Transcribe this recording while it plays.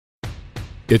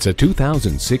It's a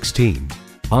 2016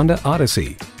 Honda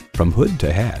Odyssey. From hood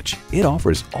to hatch, it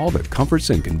offers all the comforts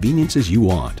and conveniences you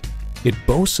want. It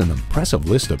boasts an impressive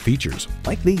list of features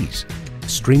like these: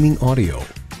 streaming audio,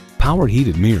 power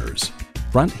heated mirrors,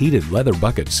 front heated leather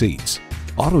bucket seats,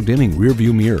 auto dimming rear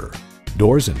view mirror,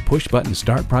 doors and push button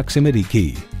start proximity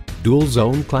key, dual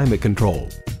zone climate control,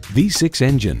 V6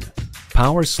 engine,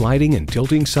 power sliding and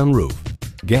tilting sunroof,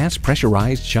 gas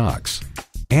pressurized shocks,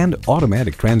 and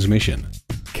automatic transmission.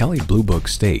 Kelley Blue Book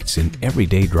states in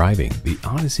everyday driving, the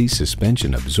Odyssey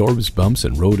suspension absorbs bumps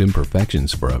and road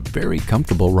imperfections for a very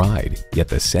comfortable ride, yet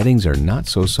the settings are not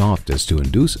so soft as to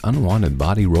induce unwanted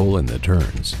body roll in the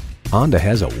turns. Honda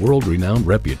has a world-renowned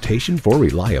reputation for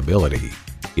reliability.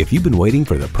 If you've been waiting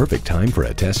for the perfect time for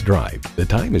a test drive, the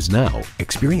time is now.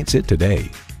 Experience it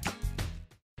today.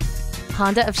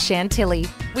 Honda of Chantilly.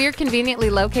 We're conveniently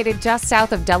located just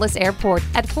south of Dulles Airport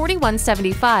at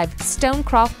 4175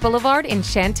 Stonecroft Boulevard in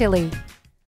Chantilly.